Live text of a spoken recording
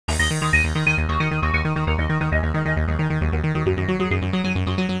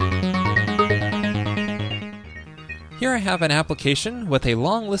Here I have an application with a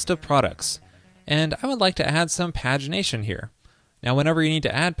long list of products, and I would like to add some pagination here. Now whenever you need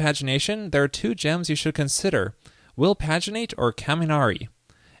to add pagination, there are two gems you should consider: will paginate or Kaminari.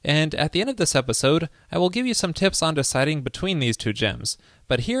 And at the end of this episode, I will give you some tips on deciding between these two gems,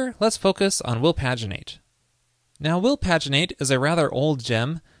 but here let's focus on will paginate. Now will paginate is a rather old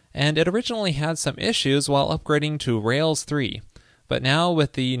gem, and it originally had some issues while upgrading to Rails 3. But now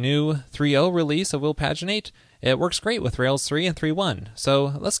with the new 3.0 release of will paginate, it works great with Rails 3 and 3.1,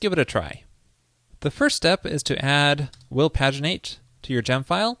 so let's give it a try. The first step is to add will paginate to your gem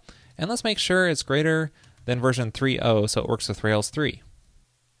file, and let's make sure it's greater than version 3.0 so it works with Rails 3.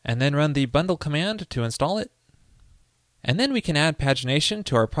 And then run the bundle command to install it. And then we can add pagination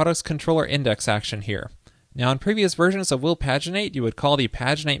to our products controller index action here. Now in previous versions of will paginate, you would call the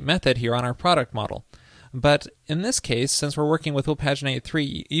paginate method here on our product model. But in this case, since we're working with will paginate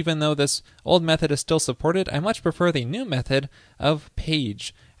 3, even though this old method is still supported, I much prefer the new method of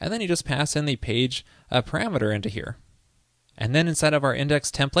page. And then you just pass in the page parameter into here. And then inside of our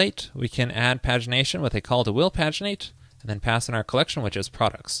index template, we can add pagination with a call to will paginate, and then pass in our collection, which is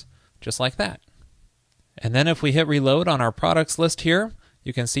products, just like that. And then if we hit reload on our products list here,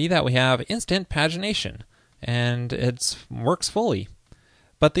 you can see that we have instant pagination, and it works fully.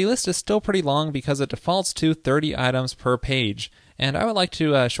 But the list is still pretty long because it defaults to 30 items per page, and I would like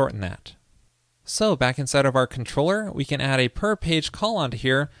to shorten that. So back inside of our controller, we can add a per page call onto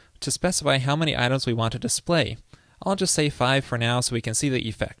here to specify how many items we want to display. I'll just say 5 for now so we can see the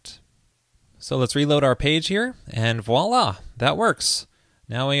effect. So let's reload our page here, and voila, that works.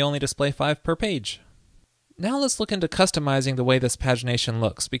 Now we only display 5 per page. Now let's look into customizing the way this pagination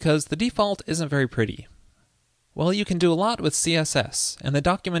looks, because the default isn't very pretty. Well, you can do a lot with CSS, and the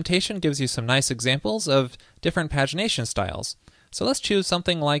documentation gives you some nice examples of different pagination styles. So let's choose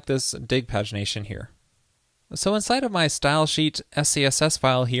something like this dig pagination here. So inside of my style sheet SCSS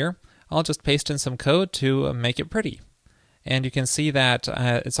file here, I'll just paste in some code to make it pretty. And you can see that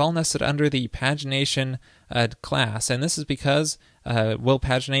it's all nested under the pagination class, and this is because will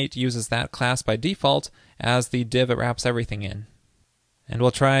paginate uses that class by default as the div it wraps everything in. And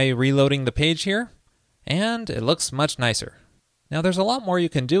we'll try reloading the page here, and it looks much nicer. Now there's a lot more you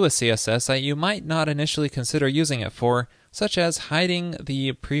can do with CSS that you might not initially consider using it for, such as hiding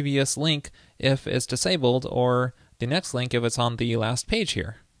the previous link if it's disabled, or the next link if it's on the last page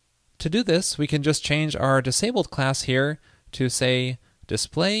here. To do this, we can just change our disabled class here to say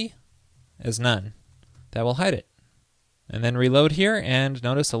display is none. That will hide it. And then reload here, and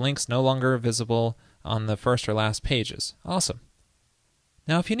notice the link's no longer visible on the first or last pages. Awesome.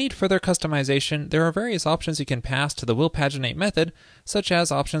 Now if you need further customization, there are various options you can pass to the will paginate method, such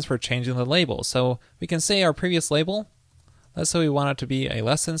as options for changing the label. So we can say our previous label, let's say we want it to be a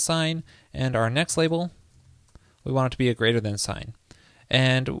less than sign, and our next label, we want it to be a greater than sign.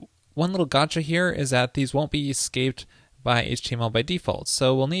 And one little gotcha here is that these won't be escaped by HTML by default,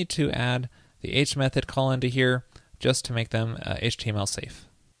 so we'll need to add the H method call into here just to make them HTML safe.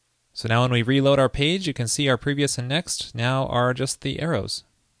 So now when we reload our page, you can see our previous and next now are just the arrows.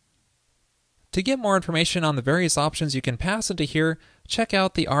 To get more information on the various options you can pass into here, check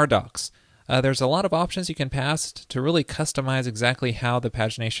out the RDocs. There's a lot of options you can pass to really customize exactly how the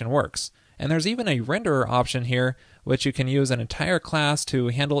pagination works. And there's even a renderer option here, which you can use an entire class to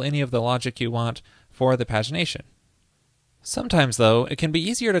handle any of the logic you want for the pagination. Sometimes, though, it can be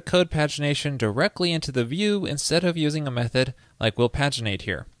easier to code pagination directly into the view instead of using a method like will paginate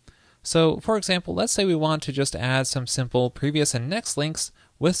here. So, for example, let's say we want to just add some simple previous and next links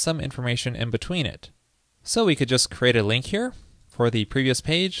with some information in between it. So we could just create a link here for the previous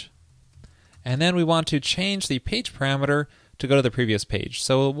page, and then we want to change the page parameter to go to the previous page.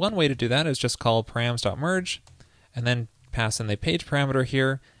 So one way to do that is just call params.merge, and then pass in the page parameter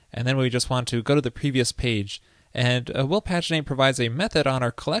here, and then we just want to go to the previous page. And will paginate provides a method on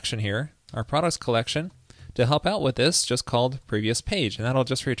our collection here, our products collection, to help out with this, just called previous page, and that'll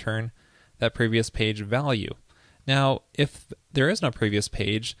just return that previous page value. Now, if there is no previous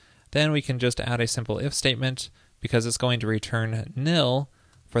page, then we can just add a simple if statement, because it's going to return nil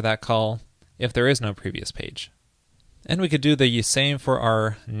for that call if there is no previous page. And we could do the same for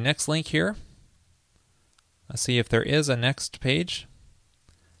our next link here. Let's see if there is a next page.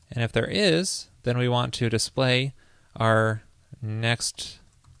 And if there is, then we want to display our next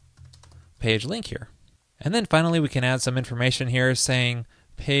page link here. And then finally we can add some information here saying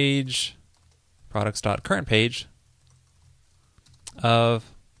page products.currentPage of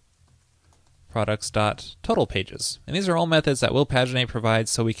products.totalPages. And these are all methods that will paginate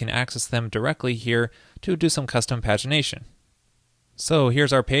provides, so we can access them directly here to do some custom pagination. So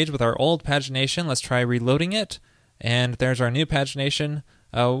here's our page with our old pagination. Let's try reloading it. And there's our new pagination.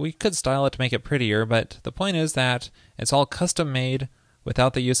 We could style it to make it prettier, but the point is that it's all custom made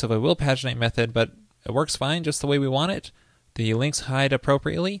without the use of a will paginate method, but it works fine just the way we want it. The links hide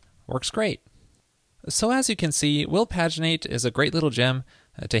appropriately. Works great. So as you can see, will paginate is a great little gem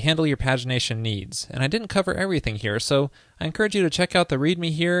to handle your pagination needs. And I didn't cover everything here, so I encourage you to check out the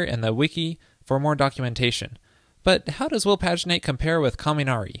README here and the wiki for more documentation. But how does will paginate compare with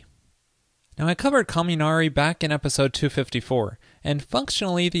Kaminari? Now I covered Kaminari back in episode 254, and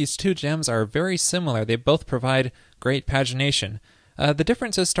functionally these two gems are very similar. They both provide great pagination. The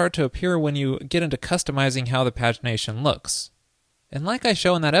differences start to appear when you get into customizing how the pagination looks. And like I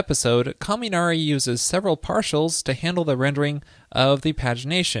show in that episode, Kaminari uses several partials to handle the rendering of the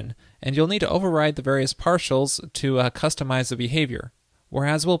pagination, and you'll need to override the various partials to customize the behavior.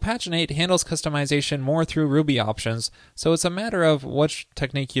 Whereas will paginate handles customization more through Ruby options, so it's a matter of which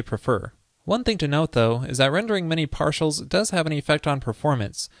technique you prefer. One thing to note though is that rendering many partials does have an effect on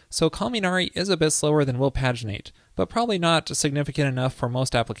performance, so Kaminari is a bit slower than will paginate, but probably not significant enough for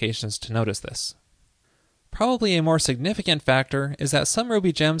most applications to notice this. Probably a more significant factor is that some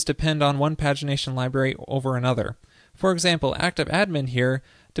Ruby gems depend on one pagination library over another. For example, ActiveAdmin here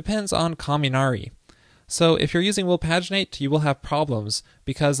depends on Kaminari. So if you're using will paginate, you will have problems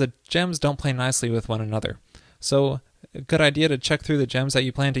because the gems don't play nicely with one another. So a good idea to check through the gems that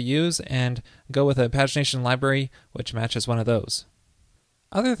you plan to use and go with a pagination library which matches one of those.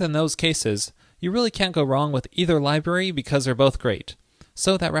 Other than those cases, you really can't go wrong with either library because they're both great.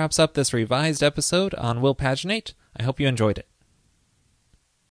 So that wraps up this revised episode on will paginate. I hope you enjoyed it.